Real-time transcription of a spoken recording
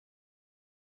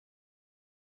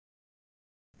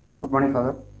Good morning,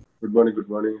 Father. Good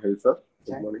morning. Hey, sir.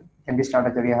 Good morning. Can we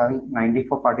start? We are having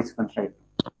 94 participants, right?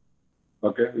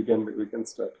 Okay, we can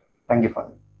start. Thank you,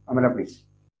 Father. Amala, please.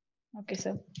 Okay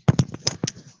sir.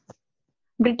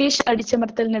 British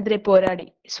അടിച്ചമർത്തലിനെതിരെ പോരാടി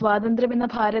സ്വാതന്ത്ര്യമെന്ന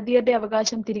ഭാരതീയരുടെ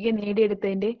അവകാശം തിരികെ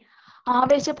നേടിയെടുത്തതിന്റെ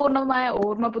ആവേശപൂർണമായ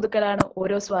ഓർമ്മ പുതുക്കലാണ്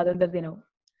ഓരോ സ്വാതന്ത്ര്യദിനവും.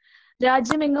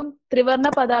 രാജ്യമെങ്ങും ത്രിവർണ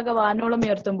പതാക വാനോളം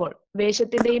ഉയർത്തുമ്പോൾ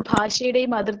വേഷത്തിന്റെയും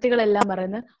ഭാഷയുടെയും അതിർത്തികളെല്ലാം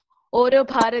മറന്ന് ഓരോ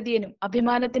ഭാരതീയനും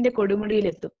അഭിമാനത്തിന്റെ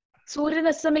കൊടുമുടിയിലെത്തും. സൂര്യൻ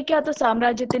അസ്തമിക്കാത്ത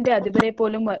സാമ്രാജ്യത്തിന്റെ അധിപരെ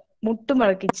പോലും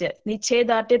മുട്ടുമടക്കിച്ച്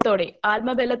നിശ്ചയദാർഢ്യത്തോടെ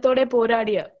ആത്മബലത്തോടെ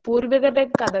പോരാടിയ പൂർവികരുടെ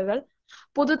കഥകൾ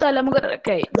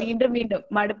പുതുതലമുറയ്ക്കായി വീണ്ടും വീണ്ടും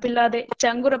മടുപ്പില്ലാതെ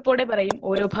ചങ്കുറപ്പോടെ പറയും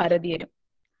ഓരോ ഭാരതീയരും.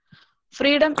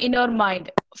 Freedom in our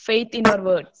mind, faith in our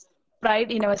words,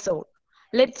 pride in our soul.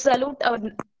 Let salute our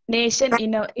nation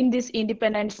in this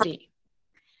Independence Day.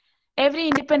 Every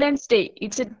Independence Day,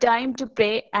 it's a time to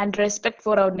pray and respect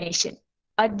for our nation.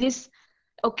 At this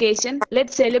occasion,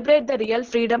 let's celebrate the real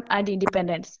freedom and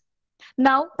independence.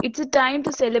 Now, it's a time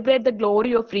to celebrate the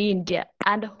glory of free India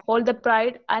and hold the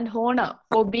pride and honor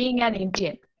for being an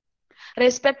Indian.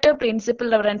 Respected Principal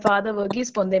Reverend Father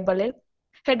Verghese Pondemballil,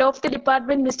 Head of the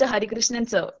Department Mr. Harikrishnan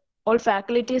Sir, all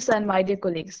faculties and my dear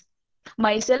colleagues.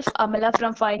 Myself, Amala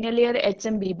from final year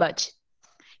HMB Batch.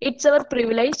 It's our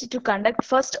privilege to conduct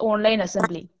first online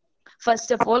assembly. First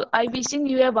of all, I wishing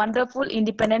you a wonderful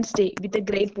Independence Day with a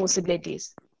great possibilities.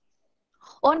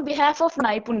 On behalf of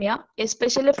Naipunnya,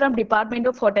 especially from Department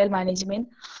of Hotel Management,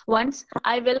 once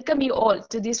I welcome you all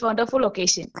to this wonderful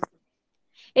occasion.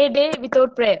 A day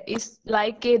without prayer is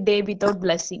like a day without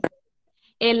blessing.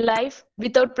 A life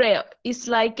without prayer is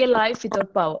like a life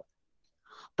without power.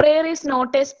 Prayer is not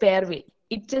a spare wheel,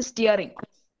 it's a steering.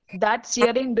 That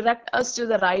steering directs us to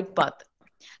the right path.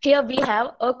 Here we have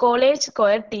a college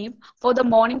choir team for the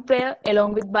morning prayer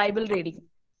along with Bible reading.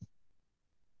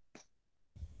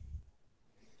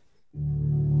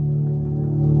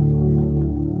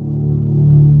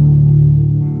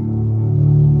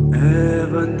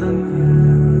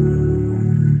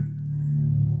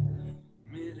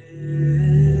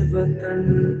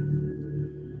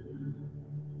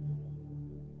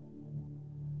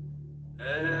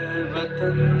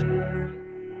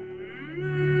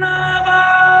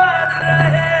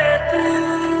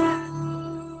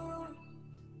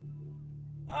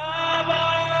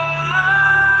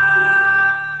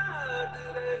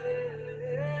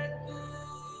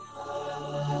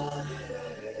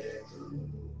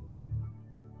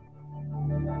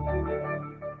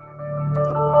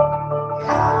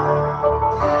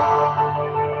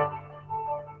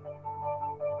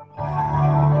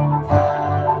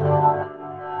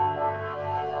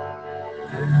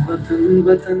 वतन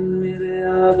वतन मेरे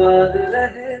आबाद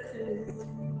रहे तू,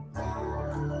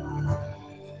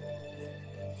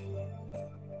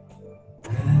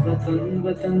 वतन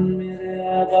वतन मेरे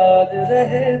आबाद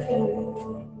रहे तू,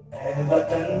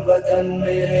 वतन वतन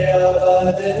मेरे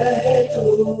आबाद रहे तू।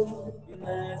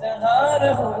 मैं जहाँ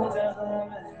रहूं जहाँ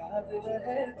मैं याद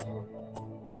रहे तू,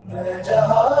 मैं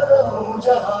जहाँ रहूं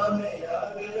जहाँ मैं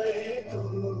याद रहे तू।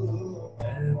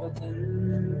 वतन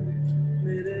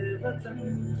मेरे वतन,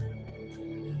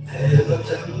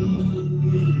 वतन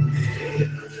मेरे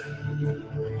वतन।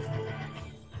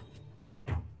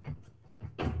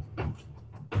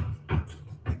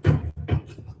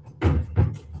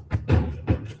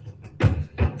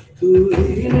 तू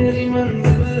ही मेरी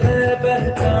मंजिल है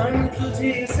पहचान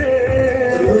तुझी से,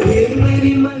 तू ही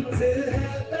मेरी मंजिल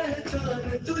है पहचान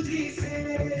तुझी से।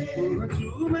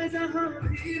 पहुंचूं मैं जहाँ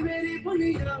भी मेरी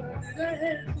बुनियाद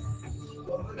रहे,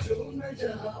 पहुंचूं मैं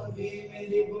जहाँ भी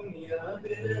मेरी बुनियाद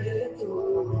रहे तू।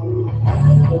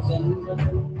 वतन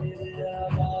वतन मेरे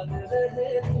आबाद रहे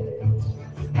तू,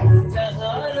 मैं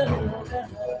जहाँ रहूं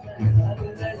जहाँ मैं याद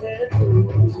रहे तू।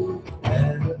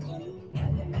 वतन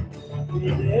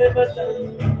मेरे वतन,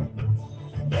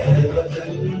 मेरे वतन,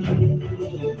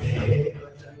 मेरे वतन।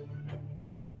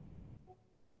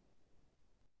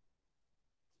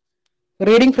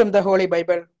 Reading from the Holy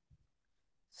Bible.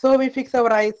 So we fix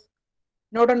our eyes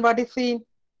not on what is seen,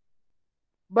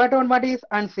 but on what is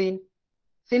unseen,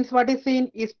 since what is seen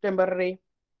is temporary,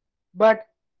 but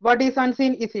what is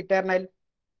unseen is eternal.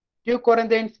 2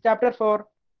 Corinthians chapter 4,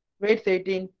 verse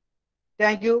 18.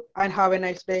 Thank you and have a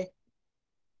nice day.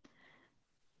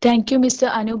 Thank you, Mr.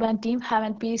 Anub and team. Have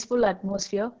a peaceful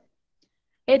atmosphere.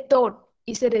 A thought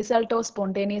is a result of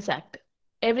spontaneous act.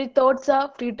 Every thoughts are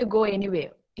free to go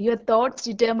anywhere. Your thoughts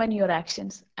determine your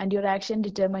actions, and your action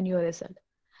determine your result.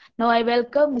 Now I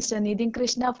welcome Mr. Nidin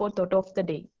Krishna for thought of the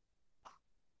day.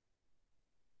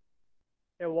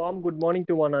 A warm good morning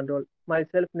to one and all.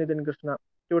 Myself, Nidin Krishna.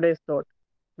 Today's thought: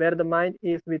 where the mind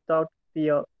is without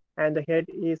fear, and the head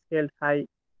is held high,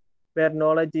 where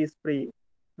knowledge is free,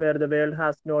 where the world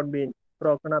has not been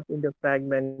broken up into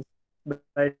fragments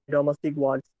by domestic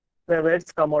wars, where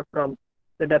words come out from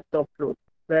the depth of truth,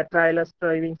 where tireless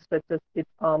striving stretches its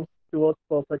arms towards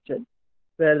perfection,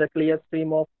 where the clear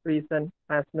stream of reason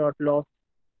has not lost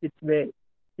its way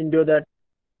into that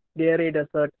dreary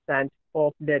desert sand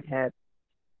of dead hands,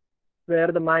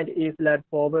 where the mind is led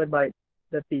forward by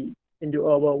the sea into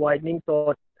our widening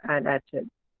thought and action,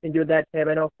 into that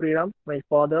heaven of freedom, my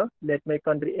Father, let my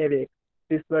country awake.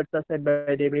 These words are said by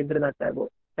Rabindranath Tagore.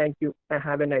 Thank you and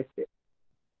have a nice day.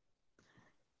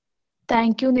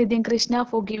 Thank you, Nidin Krishna,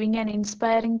 for giving an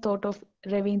inspiring thought of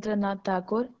Ravindranath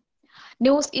Tagore.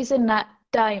 News is a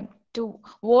time to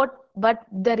vote, but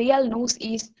the real news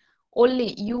is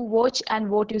only you watch and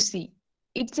what you see.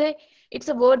 It's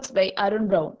a words by Arun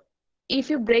Brown. If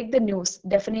you break the news,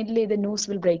 definitely the news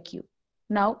will break you.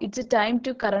 Now it's a time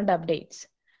to current updates.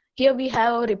 Here we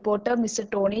have our reporter, Mr.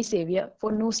 Tony Xavier,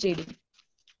 for news reading.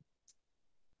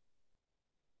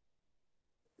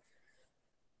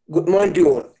 Good morning to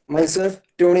all. Myself,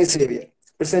 Tony Xavier,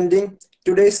 presenting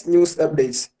today's news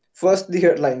updates. First, the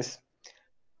headlines.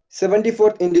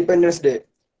 74th Independence Day.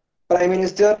 Prime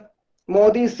Minister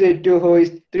Modi said to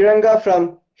hoist Tiranga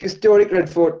from historic Red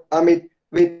Fort amid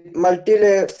with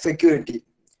multi-layer security.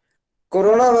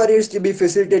 Corona warriors to be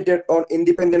facilitated on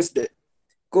Independence Day.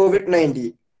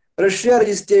 COVID-19. Russia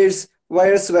registers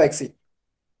virus vaccine.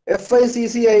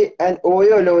 FICCI and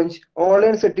OYO launch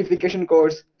online certification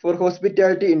course for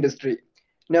hospitality industry.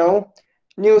 Now,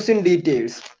 news in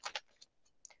details.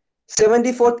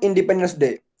 74th Independence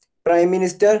Day. Prime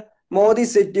Minister Modi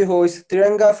said to hoist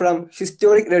Tiranga from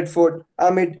historic Red Fort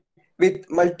amid with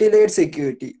multi-layered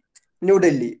security. New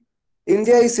Delhi.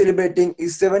 India is celebrating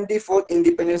its 74th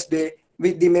Independence Day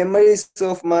with the memories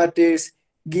of martyrs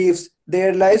gives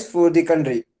their lives for the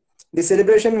country. The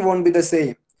celebration won't be the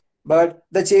same, but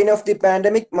the chain of the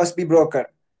pandemic must be broken.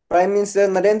 Prime Minister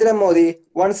Narendra Modi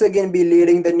once again be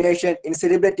leading the nation in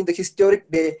celebrating the historic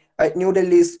day at New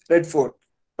Delhi's Red Fort.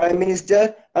 Prime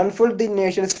Minister unfurled the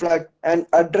nation's flag and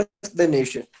addressed the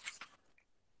nation.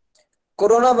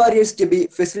 Corona warriors to be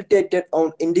facilitated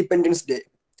on Independence Day.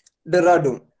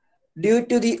 Dehradun. Due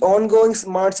to the ongoing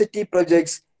smart city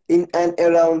projects in and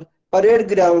around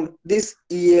parade ground this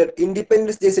year,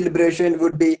 Independence Day celebration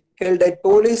would be held at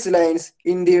police lines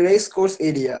in the racecourse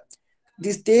area.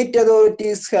 The state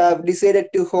authorities have decided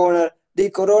to honor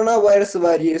the coronavirus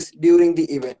warriors during the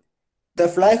event. The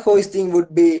flag hoisting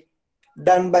would be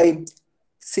done by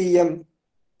CM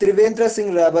Trivendra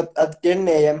Singh Rawat at 10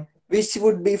 a.m., which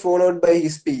would be followed by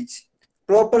his speech.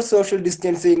 Proper social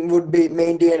distancing would be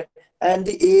maintained and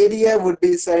the area would be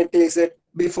sanitized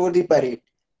before the parade.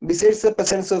 Besides, the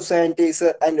presence of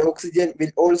sanitizer and oxygen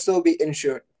will also be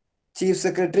ensured, Chief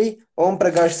Secretary Om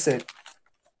Prakash said.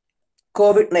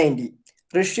 COVID-19.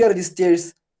 Russia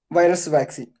registers virus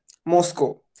vaccine.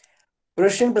 Moscow.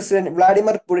 Russian President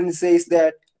Vladimir Putin says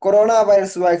that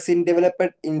coronavirus vaccine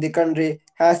developed in the country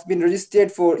has been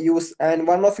registered for use and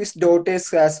one of his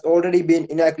daughters has already been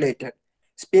inoculated.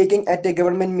 Speaking at a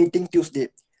government meeting Tuesday,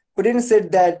 Putin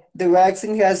said that the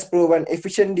vaccine has proven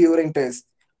efficient during tests,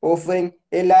 offering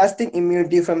a lasting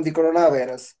immunity from the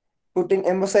coronavirus. Putin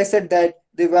emphasized that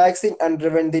the vaccine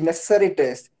underwent the necessary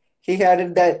tests. He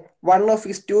added that one of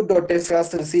his two daughters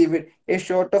has received a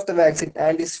shot of the vaccine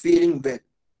and is feeling well.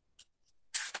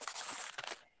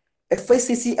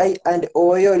 FICCI and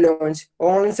OYO launch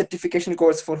online certification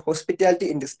course for hospitality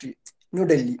industry. New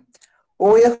Delhi.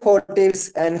 OYO Hotels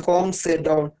and Homes said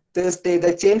on Thursday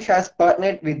the chain has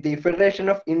partnered with the Federation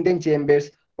of Indian Chambers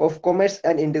of Commerce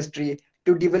and Industry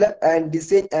to develop and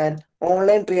design an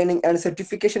online training and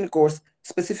certification course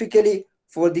specifically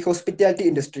for the hospitality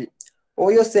industry.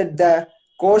 OYO said the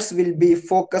course will be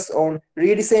focused on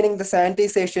redesigning the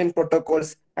sanitization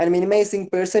protocols and minimizing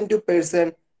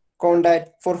person-to-person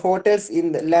contact for hotels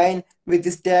in line with the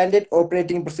standard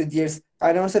operating procedures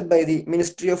announced by the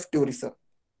Ministry of Tourism.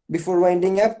 Before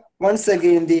winding up, once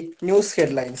again the news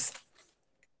headlines.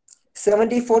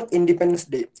 74th Independence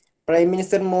Day. Prime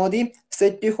Minister Modi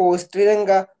set to host Sri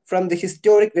Lanka from the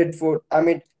historic Red Fort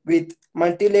amid with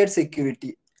multi-layered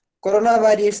security. Corona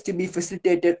warriors to be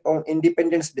facilitated on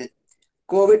Independence Day.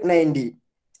 COVID-19.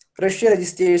 Russia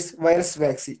registers virus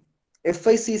vaccine.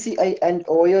 FICCI and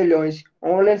OYO launch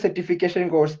online certification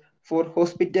course for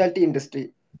hospitality industry.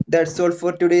 That's all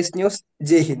for today's news.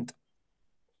 Jai Hind.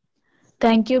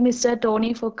 Thank you, Mr.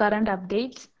 Tony, for current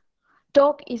updates.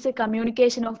 Talk is a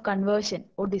communication of conversion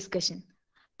or discussion.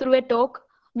 Through a talk,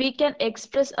 we can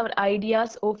express our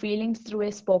ideas or feelings through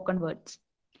a spoken words.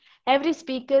 Every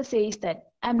speaker says that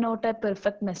I'm not a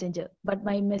perfect messenger, but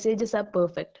my messages are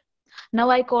perfect. Now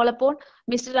I call upon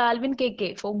Mr. Alvin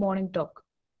KK for morning talk.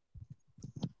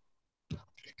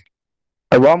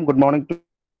 A warm good morning to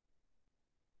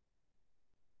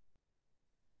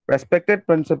respected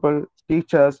principal,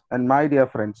 teachers, and my dear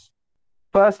friends.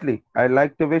 Firstly, I'd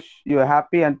like to wish you a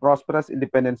happy and prosperous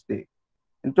Independence Day.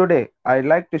 And today, I'd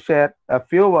like to share a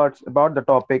few words about the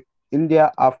topic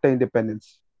India after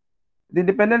independence. The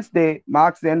Independence Day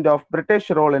marks the end of British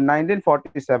rule in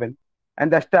 1947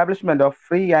 and the establishment of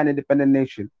free and independent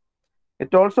nation.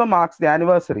 It also marks the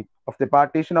anniversary of the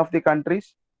partition of the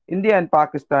countries, India and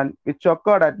Pakistan, which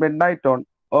occurred at midnight on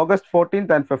August 14th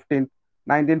and 15th,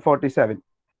 1947,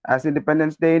 as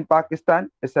Independence Day in Pakistan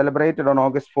is celebrated on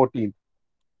August 14th.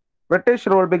 British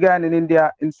rule began in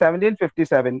India in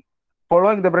 1757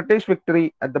 following the British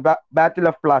victory at the Battle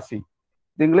of Plassey.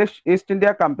 The English East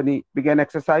India Company began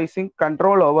exercising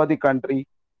control over the country.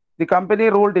 The company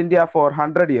ruled India for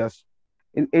 100 years.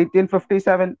 In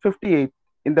 1857-58,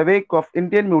 in the wake of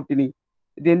Indian Mutiny,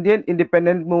 the Indian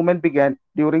independence movement began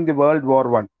during the World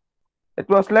War I. It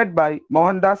was led by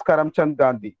Mohandas Karamchand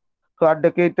Gandhi, who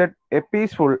advocated a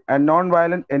peaceful and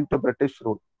non-violent end to British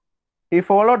rule. He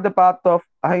followed the path of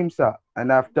Ahimsa,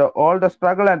 and after all the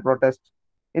struggle and protest,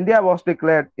 India was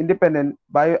declared independent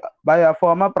by our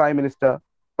former Prime Minister,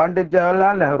 Pandit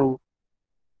Jawaharlal Nehru,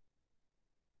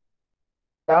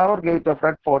 Lahore Gate of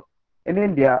Red Fort in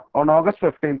India on August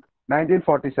 15,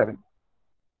 1947.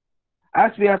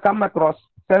 As we have come across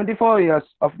 74 years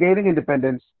of gaining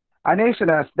independence, our nation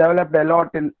has developed a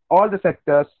lot in all the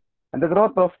sectors, and the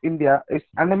growth of India is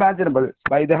unimaginable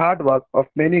by the hard work of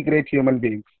many great human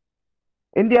beings.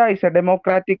 India is a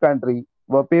democratic country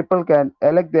where people can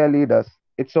elect their leaders.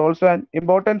 It's also an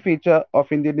important feature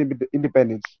of Indian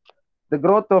independence. The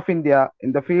growth of India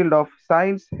in the field of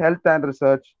science, health, and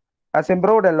research has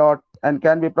improved a lot and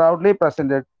can be proudly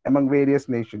presented among various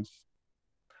nations.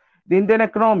 The Indian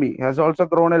economy has also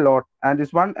grown a lot and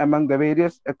is one among the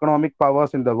various economic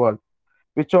powers in the world,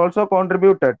 which also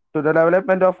contributed to the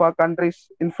development of our country's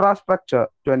infrastructure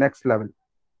to a next level.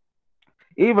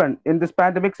 Even in this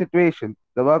pandemic situation,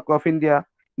 the work of India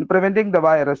in preventing the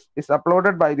virus is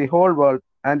applauded by the whole world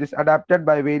and is adapted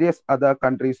by various other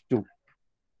countries too.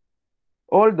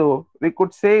 Although we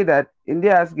could say that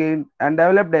India has gained and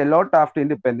developed a lot after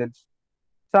independence,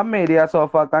 some areas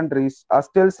of our countries are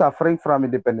still suffering from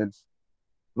independence,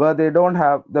 where they don't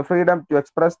have the freedom to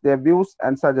express their views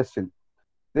and suggestions.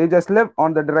 They just live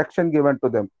on the direction given to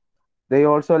them. They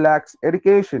also lack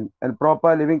education and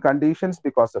proper living conditions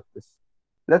because of this.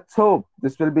 Let's hope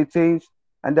this will be changed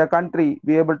and the country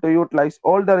be able to utilize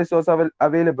all the resources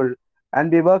available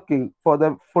and be working for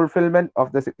the fulfillment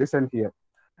of the citizen here.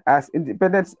 As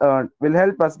independence earned will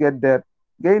help us get there,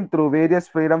 gained through various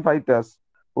freedom fighters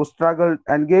who struggled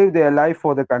and gave their life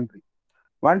for the country.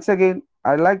 Once again,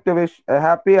 I'd like to wish a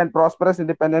happy and prosperous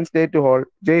Independence Day to all.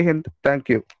 Jai Hind. Thank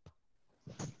you.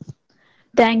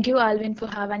 Thank you, Alvin, for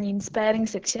having an inspiring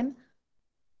section.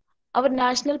 Our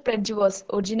national pledge was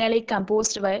originally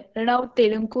composed by renowned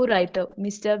Telugu writer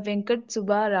Mr. Venkat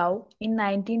Subba Rao in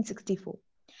 1964.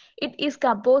 It is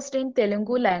composed in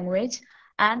Telugu language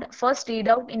and first read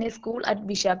out in a school at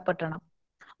Visakhapatnam.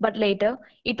 But later,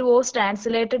 it was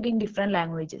translated in different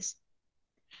languages.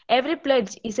 Every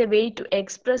pledge is a way to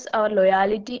express our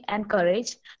loyalty and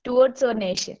courage towards our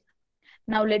nation.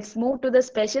 Now let's move to the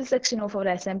special section of our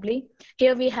assembly.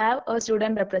 Here we have a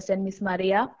student represent Miss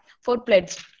Maria for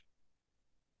pledge.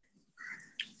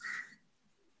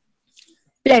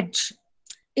 Pledge.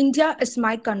 India is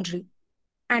my country,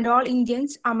 and all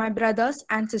Indians are my brothers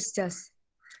and sisters.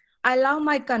 I love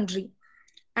my country,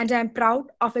 and I am proud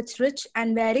of its rich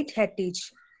and varied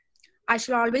heritage. I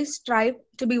shall always strive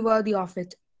to be worthy of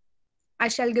it. I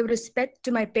shall give respect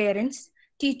to my parents,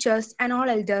 teachers, and all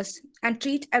elders, and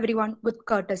treat everyone with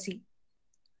courtesy.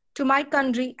 To my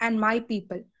country and my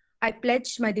people, I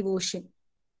pledge my devotion.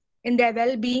 In their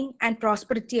well-being and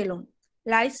prosperity alone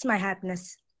lies my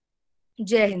happiness.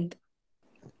 Jai Hind.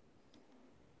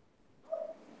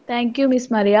 Thank you, Miss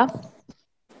Maria.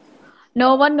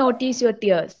 No one notices your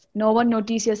tears. No one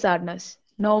notices your sadness.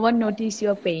 No one notices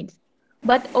your pains.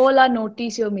 But all are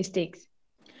notice your mistakes.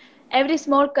 Every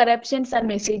small corruptions and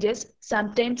messages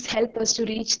sometimes help us to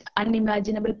reach the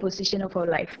unimaginable position of our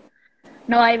life.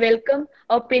 Now I welcome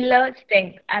our pillar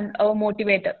strength and our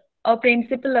motivator, our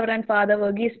principal Reverend Father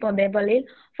Verghese Pondepalil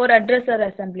for address our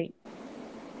assembly.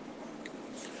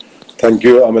 Thank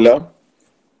you, Amala.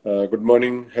 Good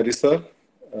morning, Hari sir.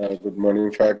 Good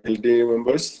morning, faculty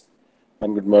members,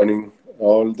 and good morning,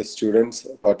 all the students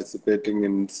participating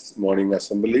in this morning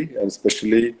assembly, and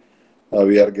especially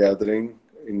we are gathering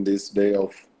in this day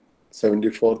of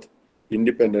 74th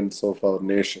independence of our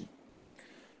nation.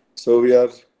 So we are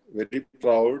very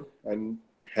proud and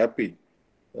happy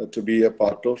to be a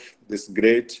part of this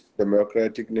great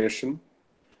democratic nation.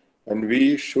 And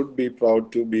we should be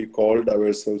proud to be called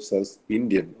ourselves as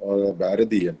Indian or a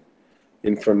Bharatiyan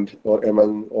in front or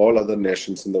among all other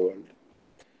nations in the world.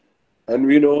 And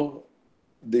we know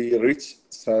the rich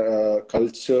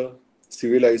culture,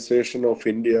 civilization of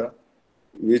India,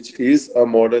 which is a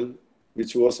model,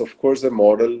 which was, of course, a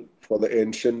model for the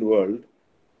ancient world.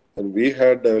 And we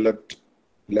had developed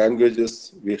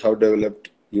languages, we have developed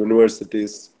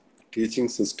universities, teaching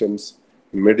systems,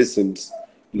 medicines,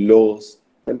 laws,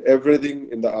 and everything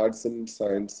in the arts and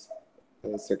science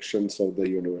sections of the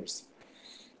universe.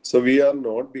 So we are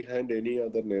not behind any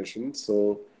other nation.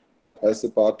 So as a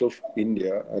part of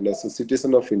India and as a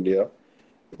citizen of India,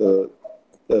 the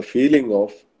feeling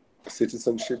of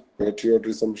citizenship,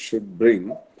 patriotism should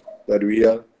bring that we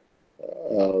are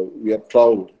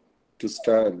proud to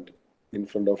stand in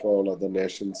front of all other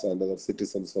nations and other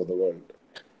citizens of the world.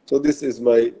 So this is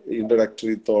my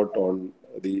introductory thought on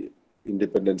the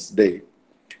Independence Day.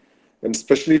 And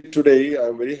especially today,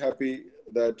 I'm very happy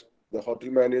that the Hotel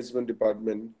Management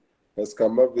Department has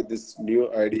come up with this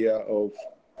new idea of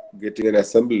getting an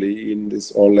assembly in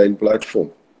this online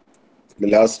platform. The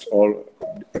last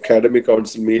Academic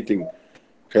Council meeting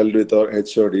held with our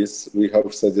HODs, we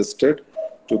have suggested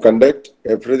to conduct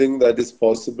everything that is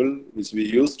possible, which we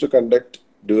used to conduct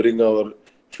during our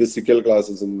physical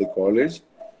classes in the college.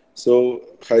 So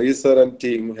Hari sir and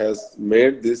team has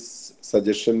made this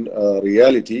suggestion a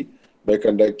reality by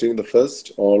conducting the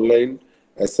first online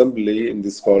assembly in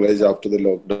this college after the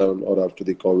lockdown or after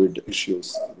the COVID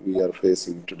issues we are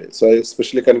facing today. So I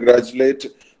especially congratulate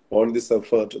on this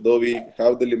effort, though we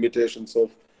have the limitations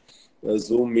of a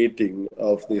Zoom meeting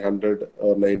of the 100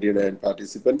 or 99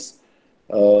 participants.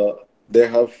 They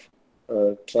have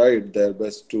tried their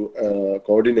best to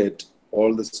coordinate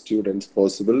all the students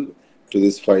possible to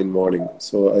this fine morning.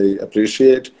 So I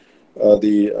appreciate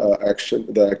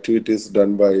the activities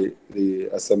done by the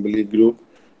assembly group,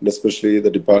 and especially the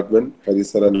department, Hari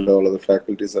sir and all other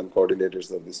faculties and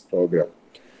coordinators of this program.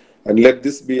 And let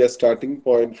this be a starting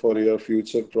point for your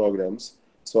future programs.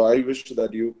 So I wished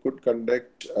that you could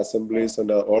conduct assemblies and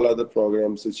all other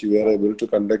programs which you were able to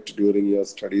conduct during your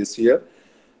studies here.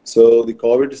 So the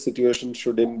COVID situation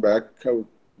shouldn't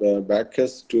back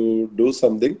us to do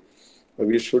something.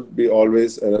 We should be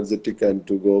always energetic and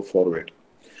to go forward.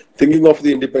 Thinking of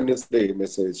the Independence Day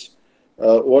message,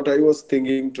 what I was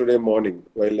thinking today morning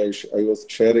while I was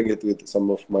sharing it with some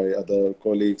of my other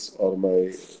colleagues or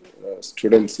my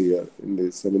students here in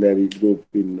the seminary group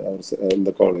in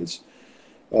the college,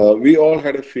 we all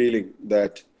had a feeling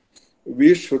that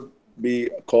we should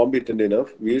be competent enough.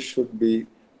 We should be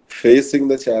facing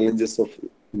the challenges of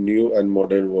new and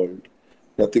modern world.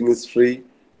 Nothing is free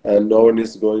and no one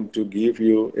is going to give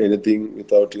you anything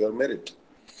without your merit.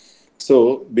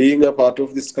 So being a part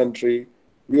of this country,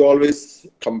 we always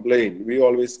complain, we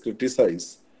always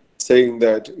criticize, saying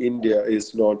that India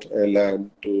is not a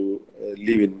land to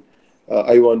live in.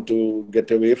 I want to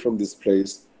get away from this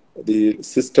place. The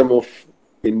system of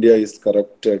India is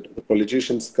corrupted, the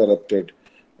politicians corrupted,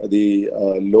 the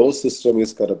law system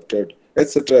is corrupted,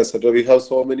 etc., etc. We have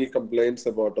so many complaints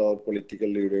about our political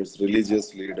leaders,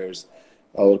 religious leaders,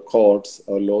 our courts,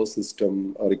 our law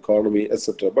system, our economy,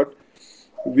 etc. But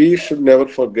we should never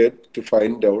forget to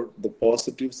find out the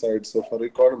positive sides of our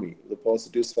economy, the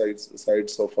positive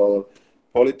sides of our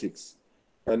politics.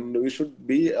 And we should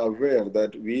be aware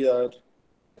that we are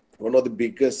one of the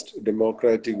biggest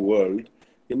democratic world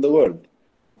in the world.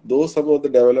 Though some of the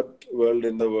developed world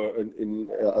in the world, in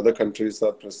other countries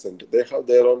are present, they have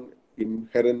their own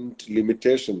inherent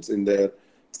limitations in their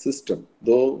system.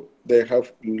 Though they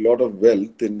have a lot of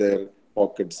wealth in their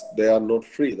pockets, they are not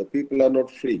free. The people are not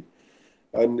free.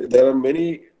 And there are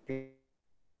many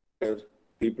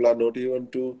people are not even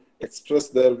to express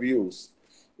their views.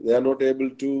 They are not able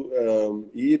to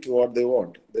eat what they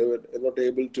want. They are not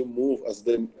able to move as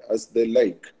they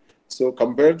like. So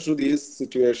compared to these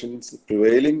situations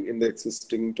prevailing in the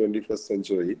existing 21st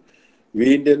century,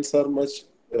 we Indians are much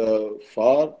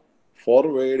far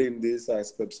forward in these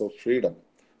aspects of freedom.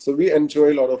 So we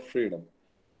enjoy a lot of freedom.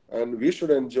 And we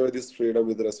should enjoy this freedom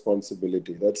with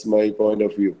responsibility. That's my point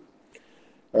of view.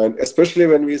 And especially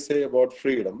when we say about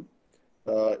freedom,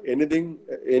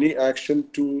 any action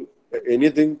to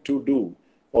anything to do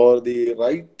or the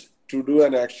right to do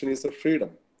an action is a freedom.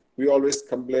 We always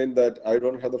complain that I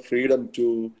don't have the freedom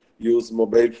to use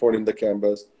mobile phone in the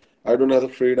campus. I don't have the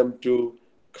freedom to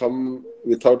come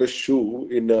without a shoe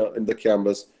in the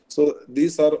campus. So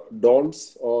these are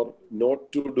don'ts or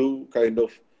not to do kind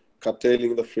of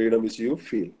curtailing the freedom which you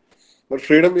feel. But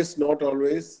freedom is not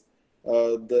always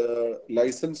the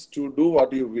license to do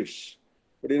what you wish.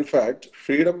 But in fact,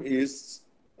 freedom is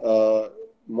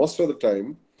most of the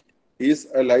time is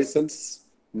a license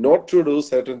not to do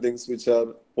certain things which are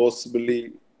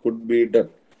possibly could be done.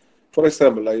 For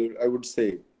example, I would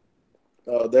say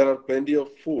there are plenty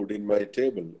of food in my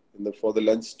table for the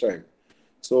lunch time.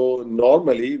 So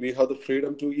normally we have the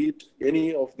freedom to eat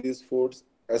any of these foods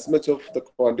as much of the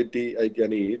quantity I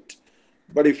can eat.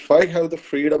 But if I have the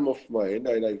freedom of mind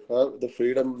and I have the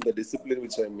freedom, the discipline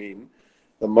which I mean,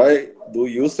 the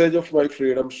usage of my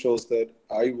freedom shows that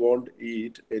I won't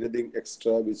eat anything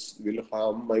extra which will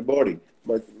harm my body,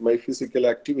 my physical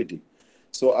activity.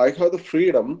 So I have the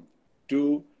freedom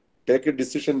to take a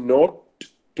decision not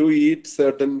to eat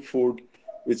certain food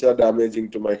which are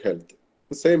damaging to my health.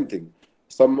 The same thing.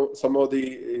 Some of the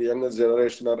younger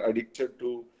generation are addicted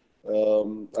to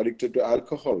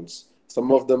alcohols.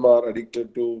 Some of them are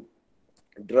addicted to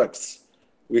drugs.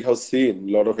 We have seen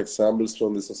a lot of examples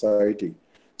from the society.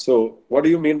 So, what do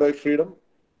you mean by freedom?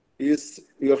 Is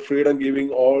your freedom giving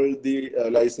all the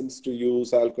license to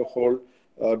use alcohol,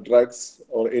 drugs,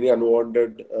 or any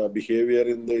unwanted behavior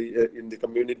in the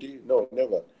community? No,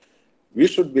 never. We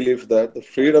should believe that the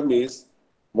freedom is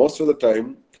most of the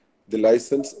time the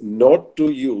license not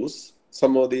to use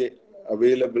some of the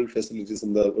available facilities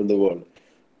in the world.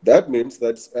 That means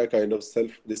that's a kind of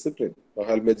self-discipline.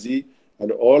 Mahatma Ji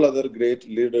and all other great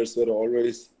leaders were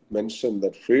always mentioned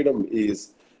that freedom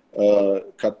is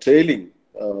curtailing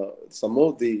some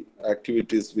of the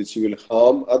activities which will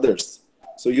harm others.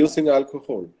 So using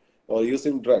alcohol or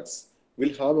using drugs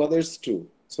will harm others too.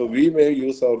 So we may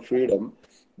use our freedom,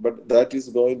 but that is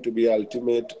going to be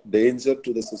ultimate danger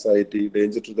to the society,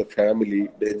 danger to the family,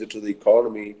 danger to the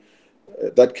economy.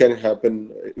 That can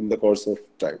happen in the course of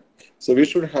time. So we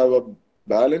should have a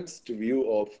balanced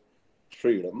view of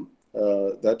freedom.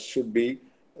 That should be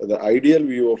the ideal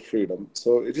view of freedom.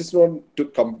 So it is not to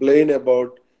complain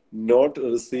about not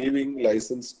receiving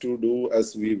license to do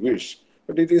as we wish,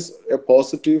 but it is a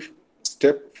positive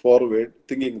step forward,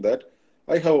 thinking that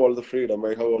I have all the freedom, I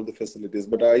have all the facilities,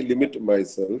 but I limit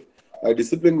myself, I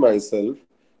discipline myself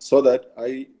so that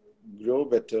I grow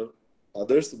better,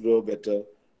 others grow better,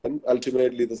 and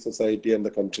ultimately the society and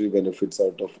the country benefits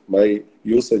out of my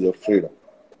usage of freedom.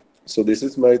 So this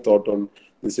is my thought on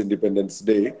this Independence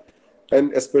Day,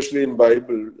 and especially in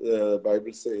Bible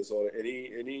says, or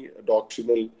any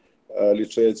doctrinal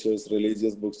literatures,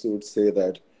 religious books would say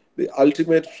that the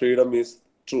ultimate freedom is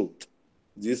truth.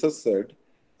 Jesus said,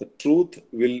 "The truth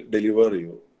will deliver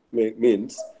you."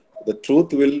 Means the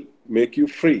truth will make you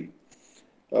free.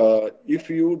 If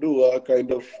you do a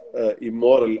kind of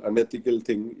immoral, unethical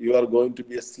thing, you are going to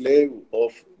be a slave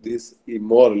of this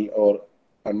immoral or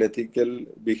unethical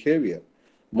behavior.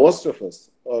 Most of us,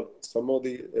 or some of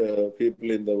the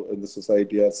people in the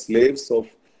society, are slaves of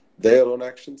their own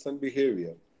actions and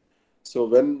behavior. So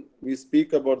when we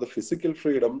speak about the physical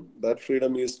freedom, that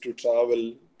freedom is to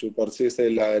travel, to purchase a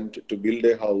land, to build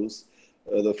a house,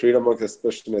 the freedom of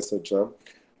expression, etc.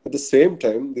 At the same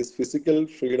time, this physical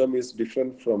freedom is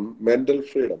different from mental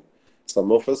freedom.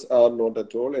 Some of us are not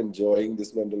at all enjoying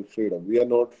this mental freedom. We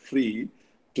are not free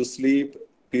to sleep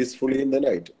peacefully in the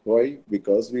night. Why?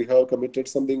 Because we have committed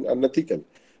something unethical,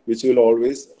 which will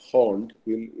always haunt,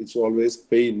 which always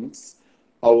pains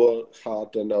our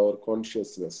heart and our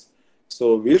consciousness.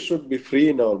 So we should be free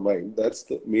in our mind. That's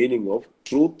the meaning of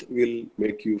truth will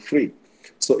make you free.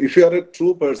 So if you are a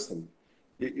true person,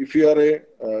 if you are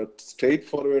a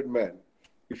straightforward man,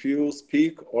 if you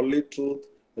speak only truth,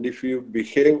 and if you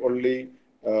behave only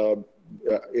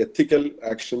ethical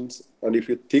actions, and if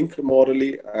you think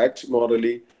morally, act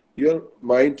morally, your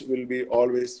mind will be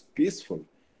always peaceful.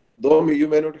 Though you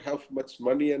may not have much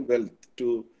money and wealth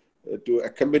to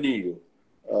accompany you,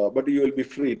 but you will be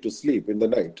free to sleep in the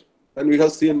night. And we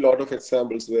have seen a lot of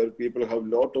examples where people have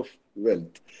a lot of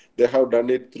wealth. They have done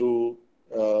it through,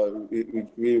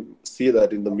 we see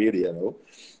that in the media now.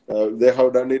 They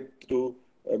have done it through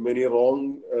many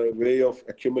wrong way of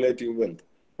accumulating wealth.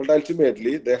 But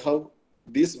ultimately, they have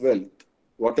this wealth,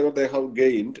 whatever they have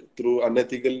gained through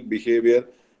unethical behavior,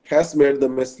 has made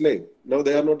them a slave. Now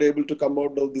they are not able to come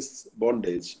out of this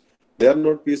bondage. They are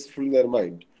not peaceful in their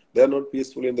mind. They are not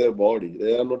peaceful in their body.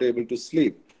 They are not able to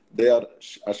sleep. They are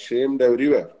ashamed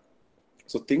everywhere.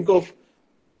 So think of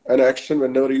an action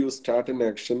whenever you start an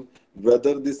action,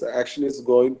 whether this action is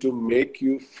going to make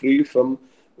you free from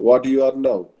what you are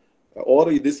now.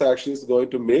 or this action is going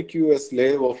to make you a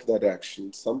slave of that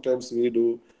action. Sometimes we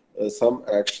do some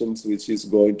actions which is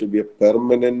going to be a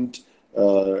permanent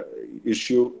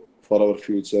issue for our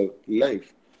future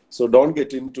life. So don't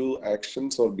get into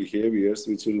actions or behaviors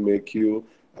which will make you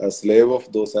a slave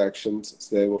of those actions,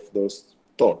 slave of those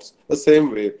thoughts. The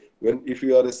same way, when if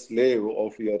you are a slave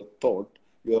of your thought,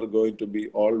 you are going to be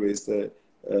always a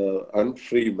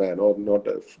unfree man or not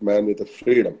a man with a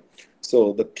freedom.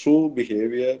 So the true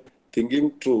behavior,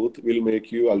 thinking truth, will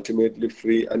make you ultimately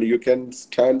free, and you can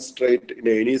stand straight in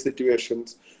any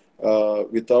situations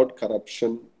without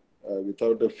corruption,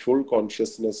 without a full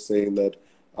consciousness saying that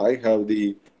I have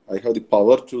the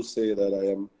power to say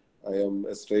that I am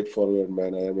a straightforward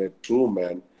man, I am a true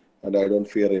man, and I don't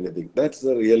fear anything. That's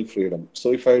the real freedom.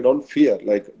 So if I don't fear,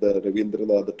 like the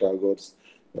Rabindranath Tagore's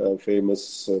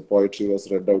famous poetry was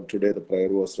read out today, the prayer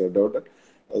was read out.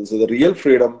 So the real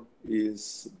freedom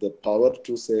is the power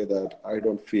to say that I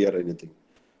don't fear anything.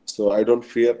 So I don't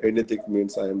fear anything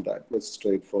means I am that much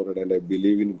straightforward and I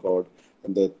believe in God.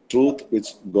 And the truth which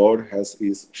God has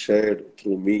is shared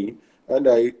through me. And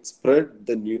I spread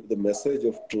the message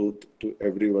of truth to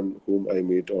everyone whom I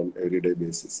meet on everyday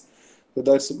basis. So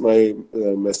that's my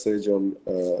message on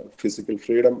physical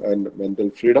freedom and mental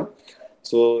freedom.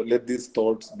 So let these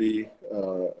thoughts be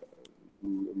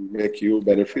make you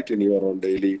benefit in your own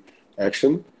daily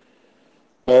action.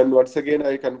 And once again,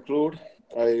 I conclude,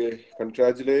 I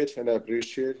congratulate and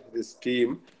appreciate this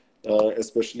team.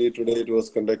 Especially today, it was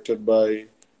conducted by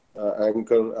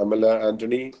anchor Amala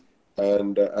Anthony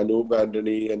and Anoop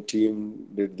Anthony and team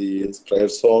did the prayer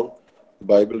song,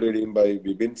 Bible reading by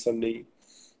Vibin Sunny,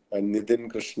 and Nitin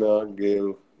Krishna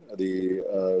gave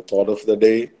the thought of the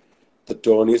day, the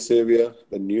Tony Savior,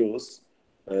 the news,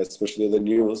 especially the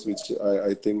news, which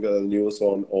I think news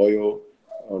on OYO,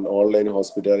 on online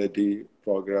hospitality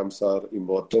programs are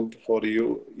important for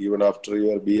you. Even after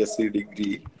your BSc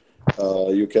degree,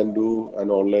 you can do an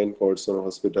online course on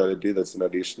hospitality. That's an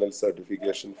additional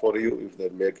certification for you if they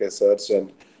make a search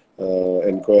and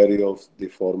inquiry of the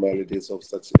formalities of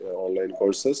such online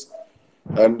courses.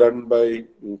 And done by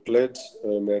pledge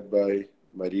made by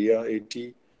Maria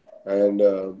 80. And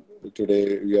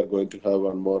today we are going to have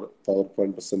one more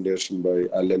PowerPoint presentation by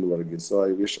Alan Varghese. So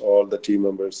I wish all the team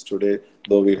members today,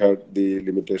 though we had the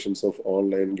limitations of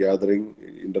online gathering,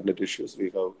 internet issues, we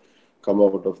have come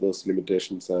out of those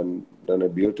limitations and done a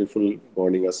beautiful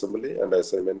morning assembly. And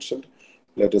as I mentioned,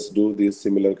 let us do these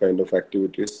similar kind of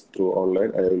activities through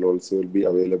online. I will also be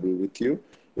available with you.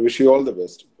 I wish you all the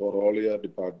best for all your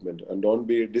department, and don't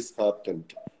be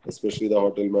disheartened, especially the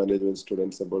hotel management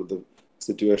students, about the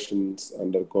situations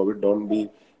under COVID. Don't be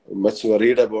much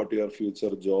worried about your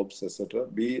future jobs, etc.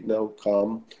 Be now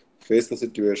calm, face the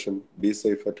situation, be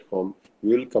safe at home.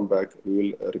 We will come back, we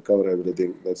will recover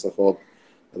everything. That's a hope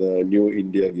the new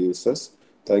India gives us.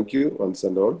 Thank you once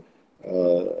and all.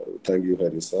 Thank you,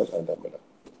 Hari sir and Amala.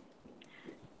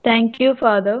 Thank you,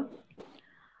 Father.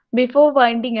 Before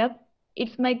winding up,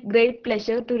 it's my great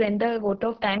pleasure to render a vote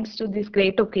of thanks to this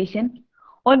great occasion.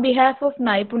 On behalf of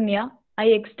Naipunnya, I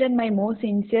extend my most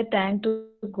sincere thanks to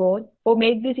God for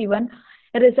making this event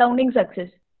a resounding success.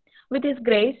 With His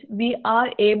grace, we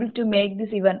are able to make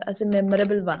this event as a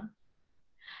memorable one.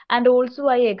 And also,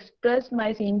 I express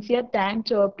my sincere thanks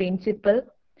to our principal.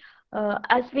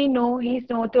 As we know, he is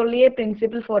not only a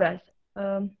principal for us.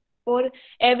 For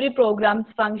every programs,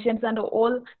 functions, and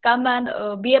all, come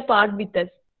and be a part with us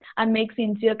and make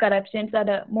sincere corrections and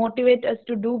motivate us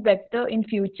to do better in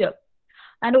future.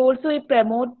 And also, it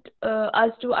promote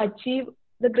us to achieve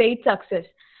the great success.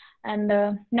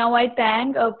 And now I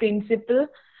thank our principal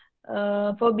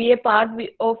for being a part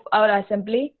of our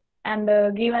assembly and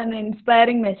give an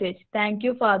inspiring message. Thank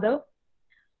you, Father.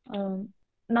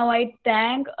 Now I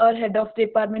thank our head of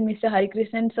department, Mr. Hari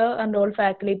Krishnan sir, and all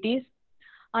faculties.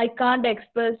 I can't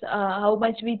express how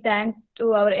much we thank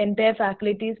to our entire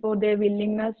faculties for their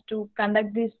willingness to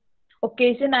conduct this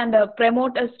occasion and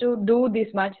promote us to do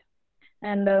this much.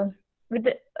 And with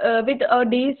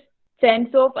this sense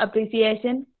of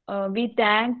appreciation, we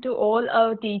thank to all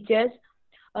our teachers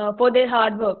for their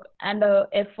hard work and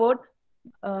effort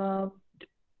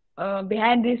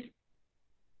behind this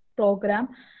program.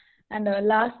 And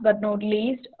last but not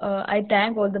least, I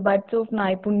thank all the buds of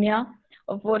Naipunnya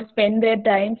for spend their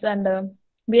times and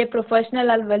be a professional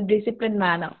and well-disciplined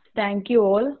manner. Thank you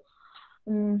all.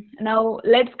 Now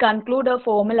let's conclude our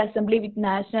formal assembly with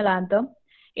national anthem.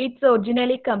 It's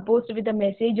originally composed with a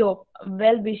message of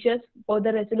well wishes for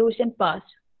the resolution passed.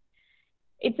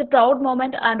 It's a proud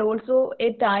moment and also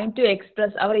a time to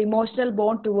express our emotional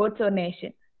bond towards our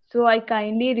nation. So I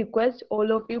kindly request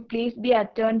all of you, please be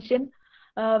attention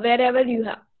wherever you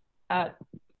are.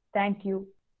 Thank you.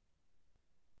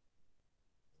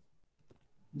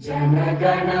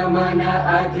 जनगण मन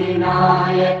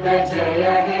अधिनायक जय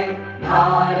हे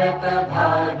भारत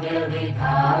भाग्य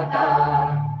विधाता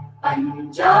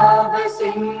पंजाब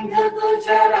सिंध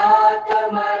गुजरात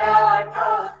मराठा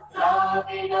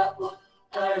द्राविड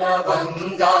उत्कल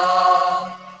गंगा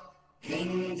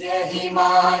विंध्य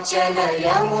हिमाचल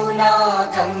यमुना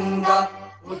गंगा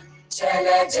उच्चल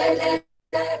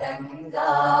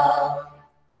जलतरंगा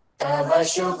तव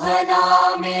शुभ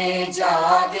नामे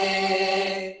जागे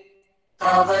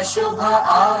तव शुभ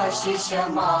आशीष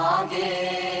मागे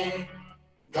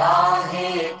गाहे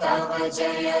तव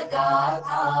जय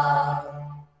गाथा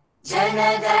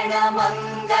जनगण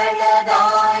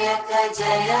मंगलदायक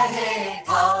जय हे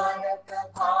भारत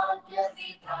भाग्य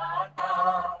विधाता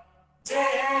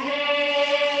जय हे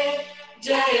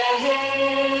जय हे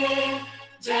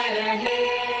जय हे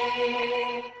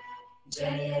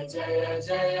जय जय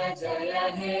जय जय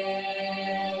हे.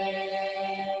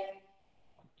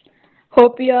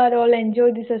 Hope you are all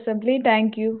enjoyed this assembly.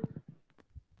 Thank you.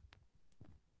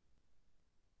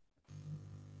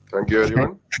 Thank you,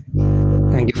 everyone.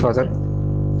 Thank you, Father.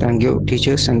 Thank you,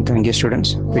 teachers, and thank you,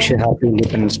 students. Wish you a happy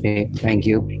Independence Day. Thank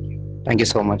you. Thank you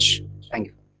so much.